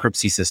creating the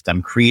bankruptcy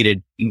system,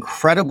 created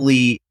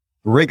incredibly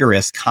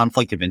rigorous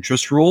conflict of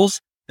interest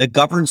rules that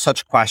govern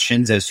such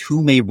questions as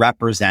who may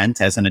represent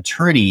as an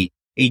attorney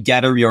a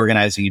debtor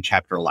reorganizing in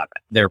Chapter 11.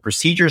 There are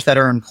procedures that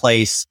are in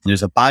place.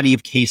 There's a body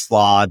of case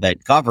law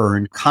that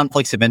govern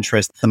conflicts of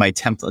interest that might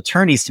tempt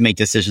attorneys to make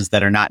decisions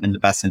that are not in the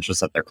best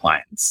interest of their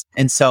clients.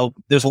 And so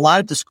there's a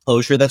lot of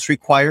disclosure that's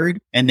required.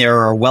 And there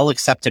are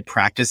well-accepted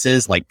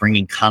practices like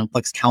bringing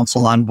conflicts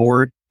counsel on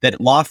board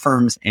that law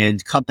firms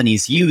and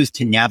companies use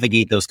to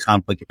navigate those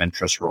conflict of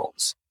interest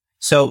rules.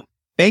 So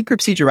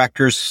bankruptcy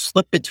directors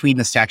slip between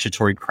the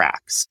statutory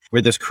cracks,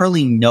 where there's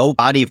currently no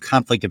body of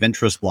conflict of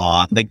interest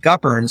law that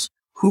governs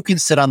who can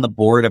sit on the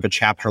board of a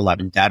Chapter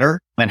 11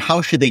 debtor, and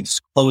how should they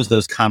disclose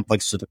those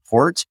conflicts to the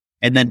court?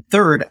 And then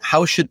third,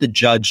 how should the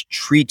judge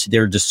treat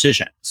their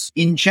decisions?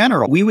 In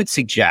general, we would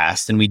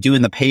suggest, and we do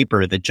in the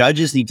paper, that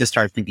judges need to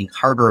start thinking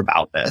harder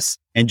about this.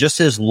 And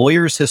just as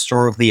lawyers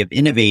historically have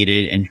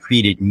innovated and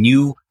created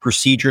new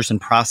procedures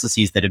and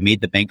processes that have made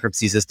the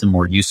bankruptcy system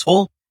more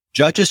useful,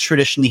 judges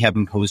traditionally have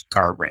imposed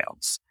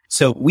guardrails.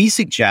 So we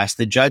suggest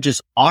that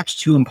judges ought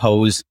to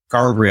impose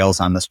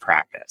guardrails on this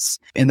practice.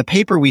 In the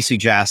paper, we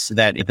suggest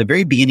that at the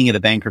very beginning of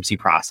the bankruptcy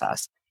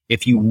process,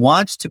 if you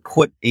want to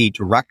put a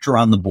director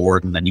on the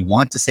board and then you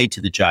want to say to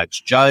the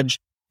judge,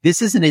 Judge,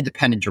 this is an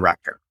independent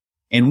director,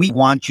 and we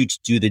want you to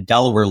do the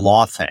Delaware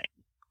law thing,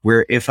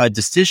 where if a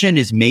decision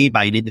is made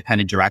by an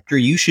independent director,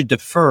 you should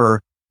defer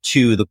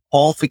to the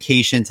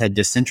qualifications and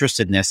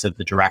disinterestedness of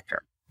the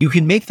director. You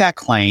can make that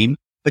claim,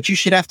 but you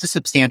should have to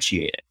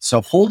substantiate it.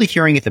 So hold a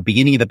hearing at the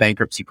beginning of the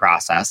bankruptcy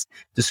process,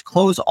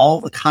 disclose all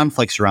the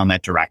conflicts around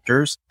that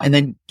directors, and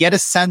then get a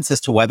sense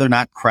as to whether or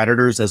not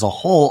creditors as a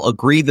whole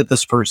agree that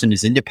this person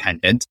is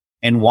independent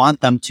and want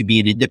them to be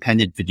an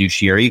independent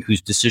fiduciary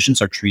whose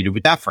decisions are treated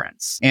with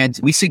deference. And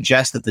we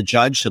suggest that the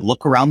judge should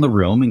look around the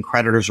room, and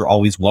creditors are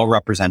always well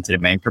represented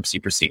in bankruptcy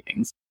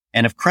proceedings.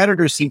 And if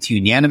creditors seem to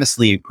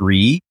unanimously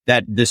agree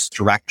that this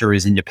director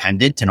is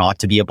independent and ought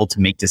to be able to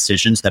make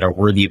decisions that are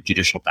worthy of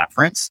judicial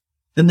deference,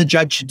 then the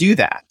judge should do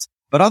that.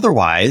 But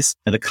otherwise,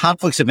 the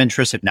conflicts of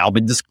interest have now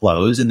been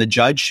disclosed, and the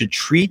judge should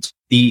treat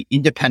the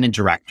independent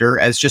director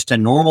as just a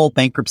normal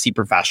bankruptcy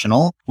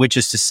professional, which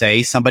is to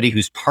say somebody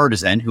who's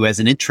partisan, who has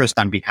an interest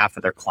on behalf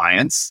of their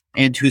clients,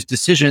 and whose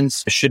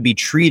decisions should be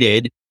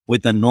treated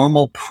with the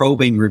normal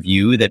probing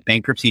review that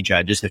bankruptcy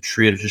judges have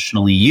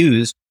traditionally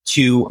used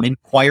to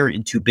inquire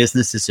into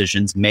business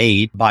decisions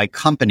made by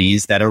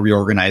companies that are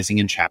reorganizing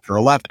in Chapter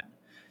 11.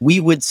 We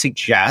would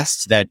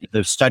suggest that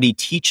the study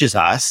teaches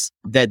us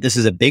that this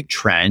is a big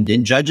trend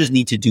and judges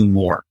need to do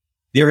more.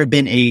 There have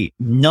been a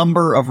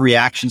number of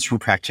reactions from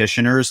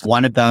practitioners.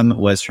 One of them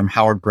was from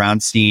Howard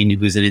Brownstein,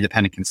 who's an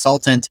independent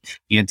consultant,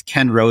 and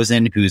Ken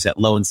Rosen, who's at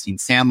Lowenstein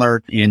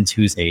Sandler, and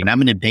who's an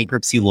eminent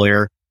bankruptcy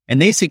lawyer.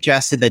 And they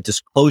suggested that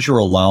disclosure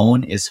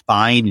alone is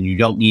fine, and you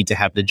don't need to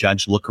have the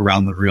judge look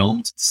around the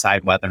room to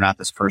decide whether or not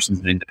this person's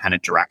an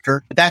independent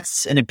director.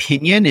 That's an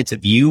opinion. It's a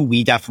view.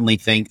 We definitely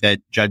think that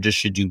judges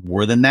should do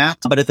more than that.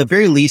 But at the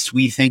very least,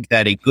 we think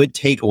that a good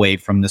takeaway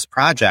from this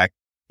project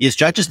is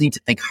judges need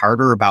to think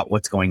harder about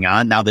what's going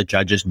on now that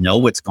judges know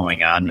what's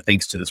going on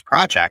thanks to this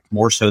project,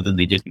 more so than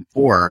they did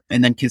before,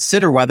 and then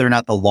consider whether or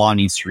not the law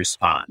needs to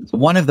respond.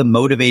 One of the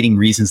motivating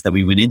reasons that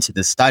we went into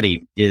this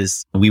study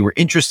is we were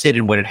interested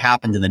in what had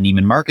happened in the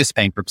Neiman Marcus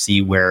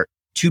bankruptcy, where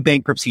 2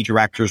 bankruptcy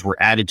directors were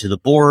added to the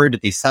board.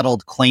 They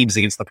settled claims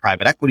against the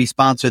private equity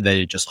sponsor that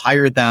had just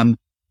hired them.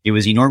 It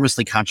was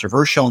enormously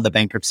controversial in the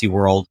bankruptcy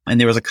world.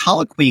 And there was a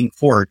colloquy in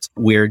court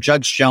where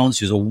Judge Jones,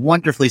 who's a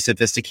wonderfully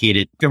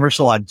sophisticated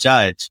commercial law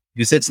judge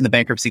who sits in the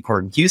bankruptcy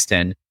court in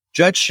Houston,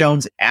 Judge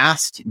Jones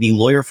asked the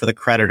lawyer for the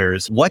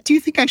creditors, what do you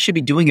think I should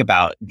be doing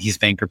about these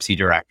bankruptcy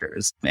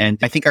directors? And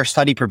I think our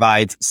study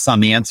provides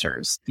some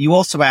answers. You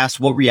also asked,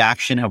 what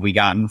reaction have we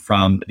gotten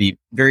from the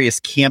various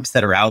camps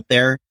that are out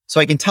there?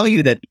 So I can tell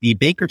you that the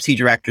bankruptcy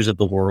directors of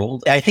the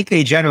world, I think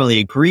they generally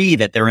agree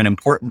that they're an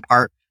important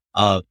part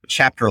of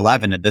Chapter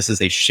 11, and this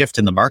is a shift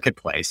in the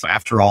marketplace.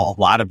 After all,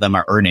 a lot of them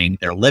are earning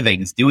their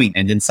livings doing,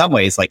 and in some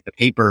ways, like the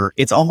paper,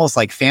 it's almost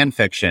like fan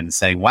fiction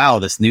saying, wow,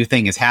 this new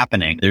thing is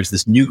happening. There's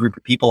this new group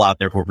of people out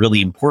there who are really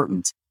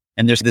important,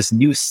 and there's this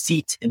new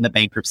seat in the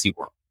bankruptcy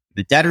world.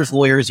 The debtors'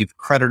 lawyers, you have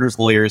creditors'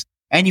 lawyers,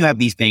 and you have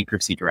these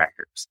bankruptcy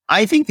directors.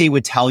 I think they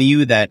would tell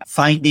you that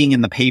finding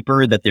in the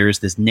paper that there's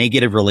this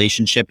negative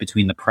relationship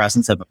between the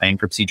presence of a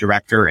bankruptcy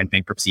director and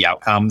bankruptcy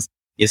outcomes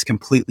is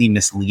completely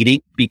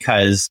misleading,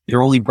 because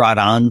they're only brought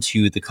on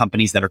to the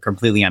companies that are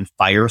completely on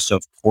fire. So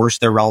of course,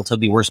 they're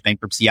relatively worse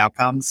bankruptcy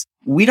outcomes.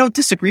 We don't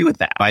disagree with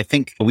that. I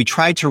think we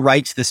tried to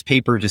write this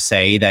paper to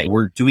say that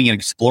we're doing an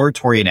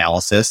exploratory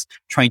analysis,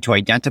 trying to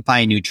identify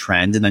a new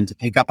trend and then to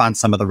pick up on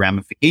some of the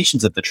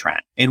ramifications of the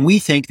trend. And we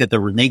think that the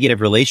negative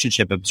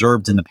relationship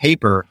observed in the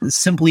paper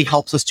simply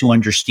helps us to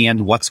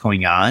understand what's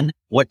going on,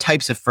 what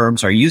types of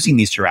firms are using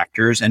these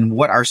directors, and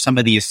what are some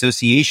of the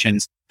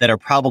associations that are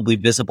probably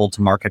visible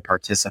to market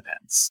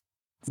participants.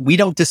 We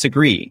don't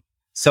disagree.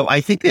 So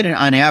I think that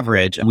on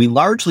average, we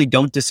largely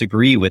don't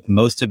disagree with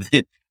most of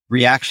the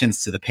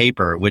reactions to the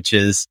paper, which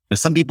is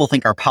some people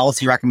think our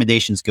policy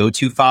recommendations go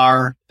too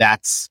far.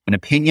 That's an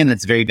opinion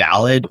that's very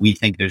valid. We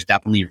think there's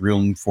definitely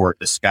room for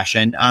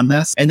discussion on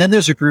this. And then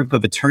there's a group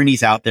of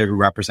attorneys out there who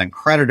represent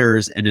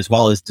creditors and as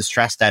well as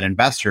distressed debt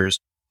investors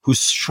who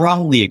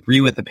strongly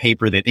agree with the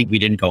paper. They think we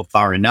didn't go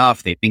far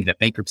enough. They think that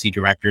bankruptcy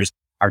directors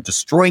are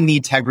destroying the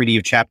integrity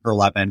of Chapter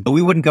 11, but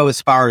we wouldn't go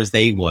as far as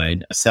they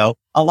would. So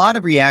a lot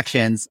of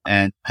reactions,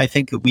 and I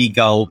think we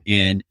go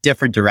in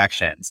different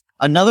directions.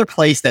 Another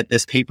place that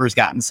this paper has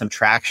gotten some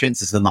traction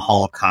is in the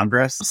Hall of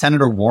Congress.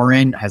 Senator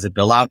Warren has a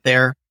bill out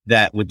there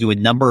that would do a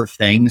number of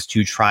things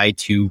to try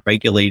to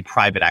regulate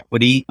private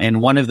equity.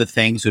 And one of the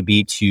things would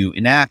be to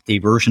enact a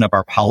version of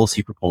our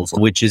policy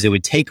proposal, which is it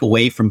would take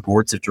away from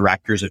boards of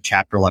directors of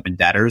Chapter 11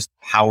 debtors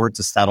power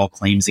to settle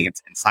claims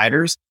against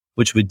insiders,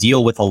 which would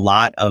deal with a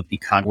lot of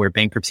the where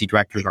bankruptcy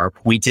directors are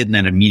appointed and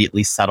then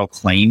immediately settle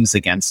claims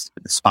against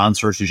the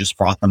sponsors who just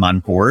brought them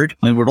on board.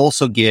 And it would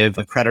also give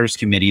the creditors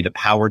committee the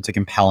power to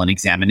compel an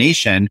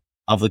examination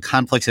of the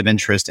conflicts of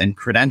interest and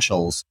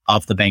credentials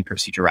of the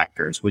bankruptcy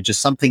directors, which is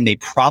something they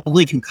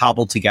probably can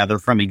cobble together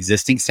from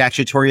existing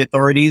statutory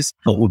authorities,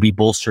 but will be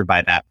bolstered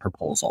by that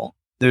proposal.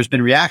 There's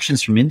been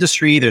reactions from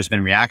industry. There's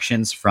been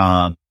reactions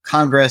from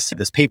Congress.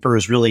 This paper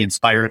has really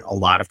inspired a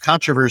lot of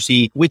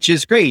controversy, which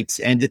is great.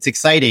 And it's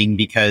exciting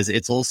because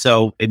it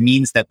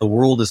means that the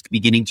world is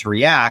beginning to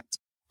react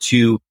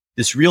to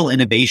this real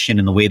innovation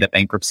in the way that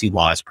bankruptcy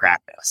law is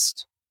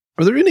practiced.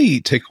 Are there any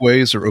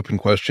takeaways or open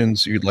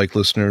questions you'd like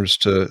listeners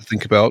to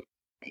think about?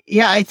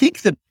 Yeah, I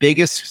think the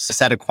biggest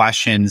set of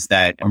questions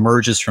that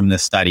emerges from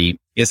this study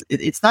is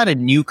it's not a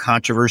new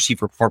controversy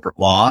for corporate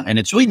law, and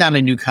it's really not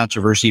a new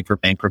controversy for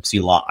bankruptcy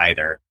law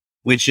either,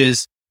 which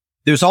is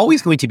there's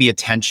always going to be a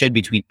tension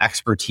between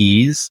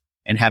expertise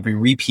and having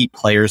repeat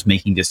players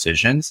making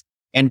decisions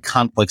and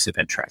conflicts of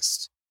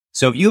interest.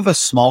 So if you have a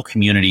small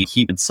community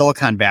in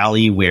Silicon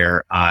Valley,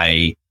 where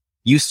I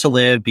used to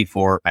live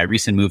before I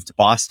recently moved to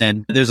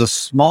Boston, there's a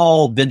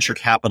small venture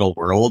capital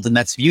world, and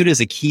that's viewed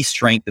as a key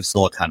strength of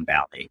Silicon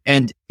Valley.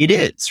 And it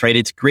is, right?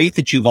 It's great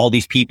that you have all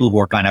these people who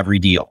work on every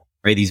deal,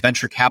 right? These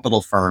venture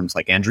capital firms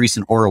like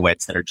Andreessen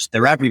Horowitz that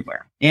they're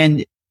everywhere.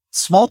 And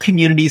small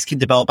communities can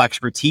develop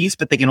expertise,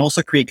 but they can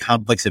also create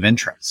conflicts of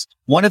interest.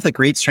 One of the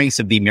great strengths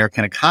of the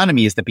American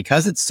economy is that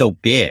because it's so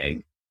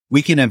big,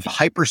 we can have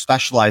hyper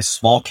specialized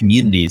small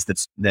communities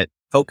that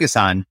focus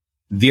on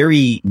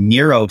very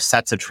narrow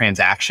sets of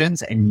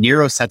transactions and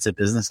narrow sets of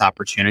business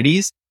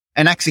opportunities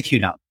and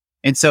execute them.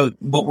 And so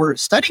what we're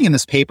studying in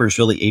this paper is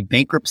really a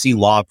bankruptcy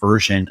law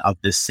version of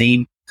the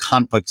same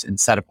conflicts and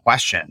set of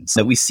questions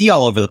that we see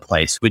all over the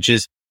place, which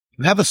is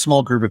you have a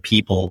small group of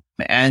people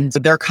and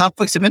there are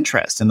conflicts of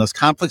interest, and those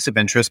conflicts of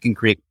interest can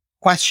create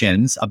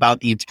questions about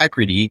the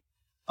integrity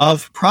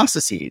of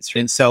processes.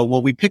 And so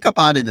what we pick up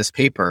on in this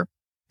paper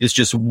is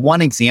just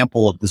one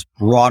example of this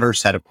broader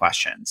set of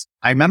questions.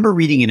 I remember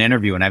reading an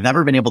interview, and I've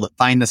never been able to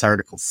find this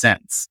article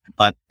since,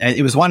 but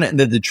it was one in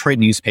the Detroit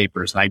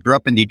newspapers. And I grew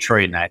up in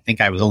Detroit, and I think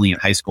I was only in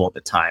high school at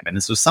the time. And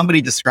this was somebody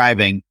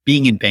describing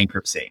being in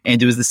bankruptcy. And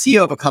it was the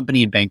CEO of a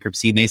company in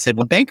bankruptcy. And they said,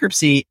 well,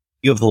 bankruptcy,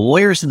 you have the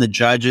lawyers and the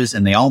judges,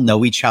 and they all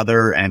know each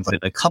other, and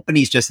the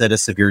company's just at a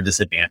severe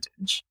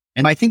disadvantage.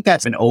 And I think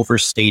that's an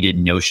overstated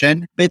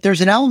notion, but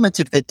there's an element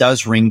of that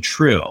does ring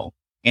true.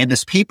 And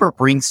this paper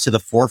brings to the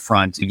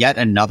forefront yet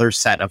another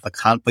set of the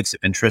conflicts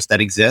of interest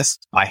that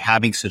exist by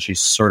having such a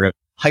sort of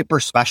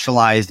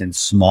hyper-specialized and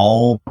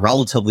small,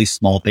 relatively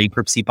small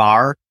bankruptcy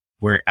bar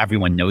where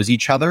everyone knows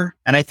each other.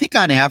 And I think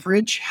on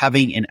average,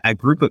 having a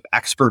group of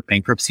expert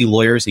bankruptcy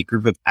lawyers, a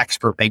group of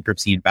expert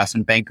bankruptcy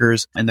investment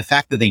bankers, and the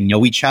fact that they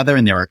know each other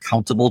and they're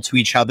accountable to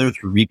each other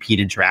through repeat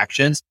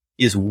interactions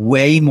is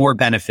way more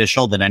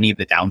beneficial than any of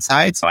the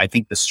downsides. So I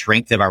think the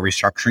strength of our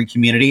restructuring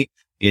community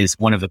is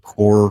one of the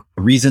core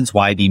reasons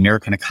why the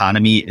American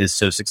economy is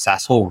so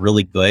successful. We're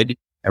really good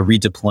at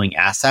redeploying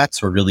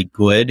assets. We're really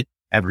good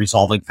at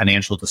resolving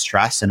financial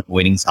distress and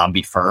avoiding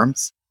zombie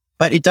firms.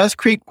 But it does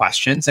create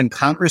questions, and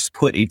Congress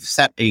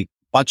set a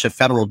bunch of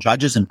federal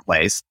judges in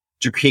place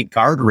to create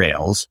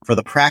guardrails for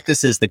the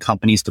practices that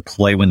companies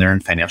deploy when they're in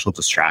financial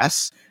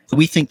distress. So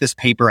we think this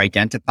paper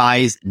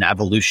identifies an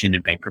evolution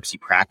in bankruptcy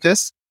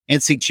practice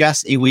and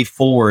suggests a way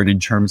forward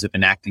in terms of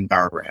enacting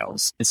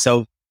guardrails. And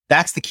so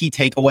that's the key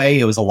takeaway.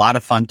 It was a lot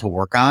of fun to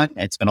work on.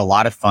 It's been a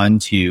lot of fun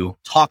to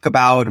talk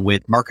about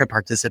with market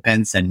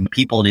participants and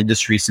people in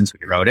industry since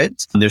we wrote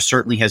it. And there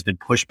certainly has been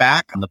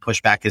pushback, and the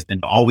pushback has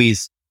been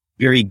always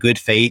very good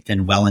faith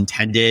and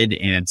well-intended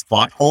and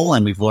thoughtful,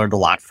 and we've learned a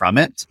lot from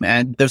it.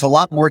 And there's a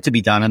lot more to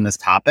be done on this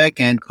topic,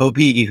 and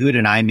Kobi, Ehud,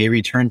 and I may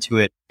return to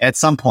it at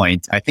some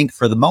point. I think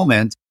for the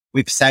moment,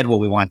 we've said what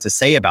we want to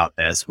say about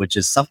this, which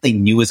is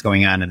something new is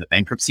going on in the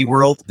bankruptcy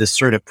world. This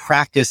sort of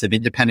practice of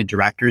independent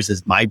directors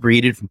has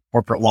migrated from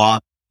corporate law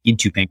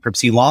into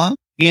bankruptcy law,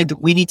 and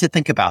we need to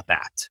think about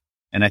that.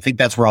 And I think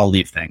that's where I'll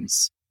leave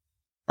things.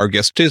 Our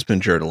guest today has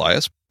been Jared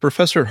Elias,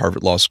 professor at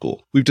Harvard Law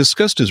School. We've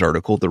discussed his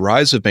article, The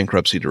Rise of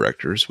Bankruptcy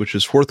Directors, which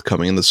is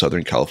forthcoming in the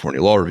Southern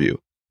California Law Review.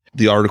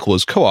 The article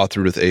is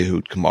co-authored with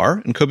Ehud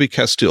Kamar and Kobi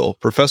Castile,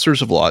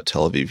 professors of law at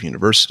Tel Aviv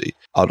University.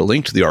 I'll add a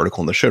link to the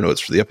article in the show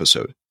notes for the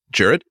episode.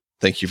 Jared,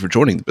 thank you for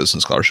joining the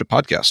Business Scholarship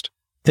Podcast.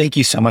 Thank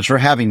you so much for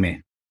having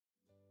me.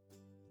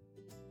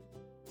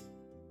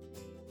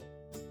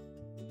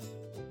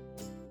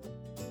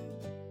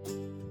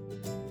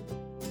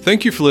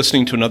 Thank you for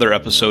listening to another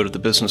episode of the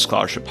Business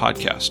Scholarship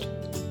Podcast.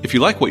 If you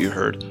like what you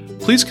heard,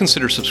 please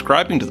consider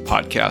subscribing to the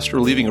podcast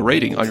or leaving a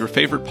rating on your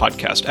favorite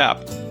podcast app,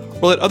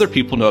 or let other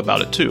people know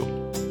about it too.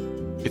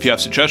 If you have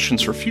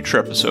suggestions for future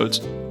episodes,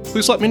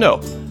 please let me know.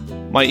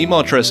 My email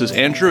address is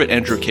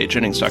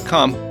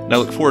andrew@andrewkjennings.com, and I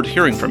look forward to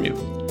hearing from you.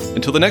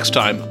 Until the next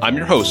time, I'm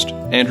your host,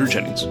 Andrew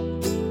Jennings.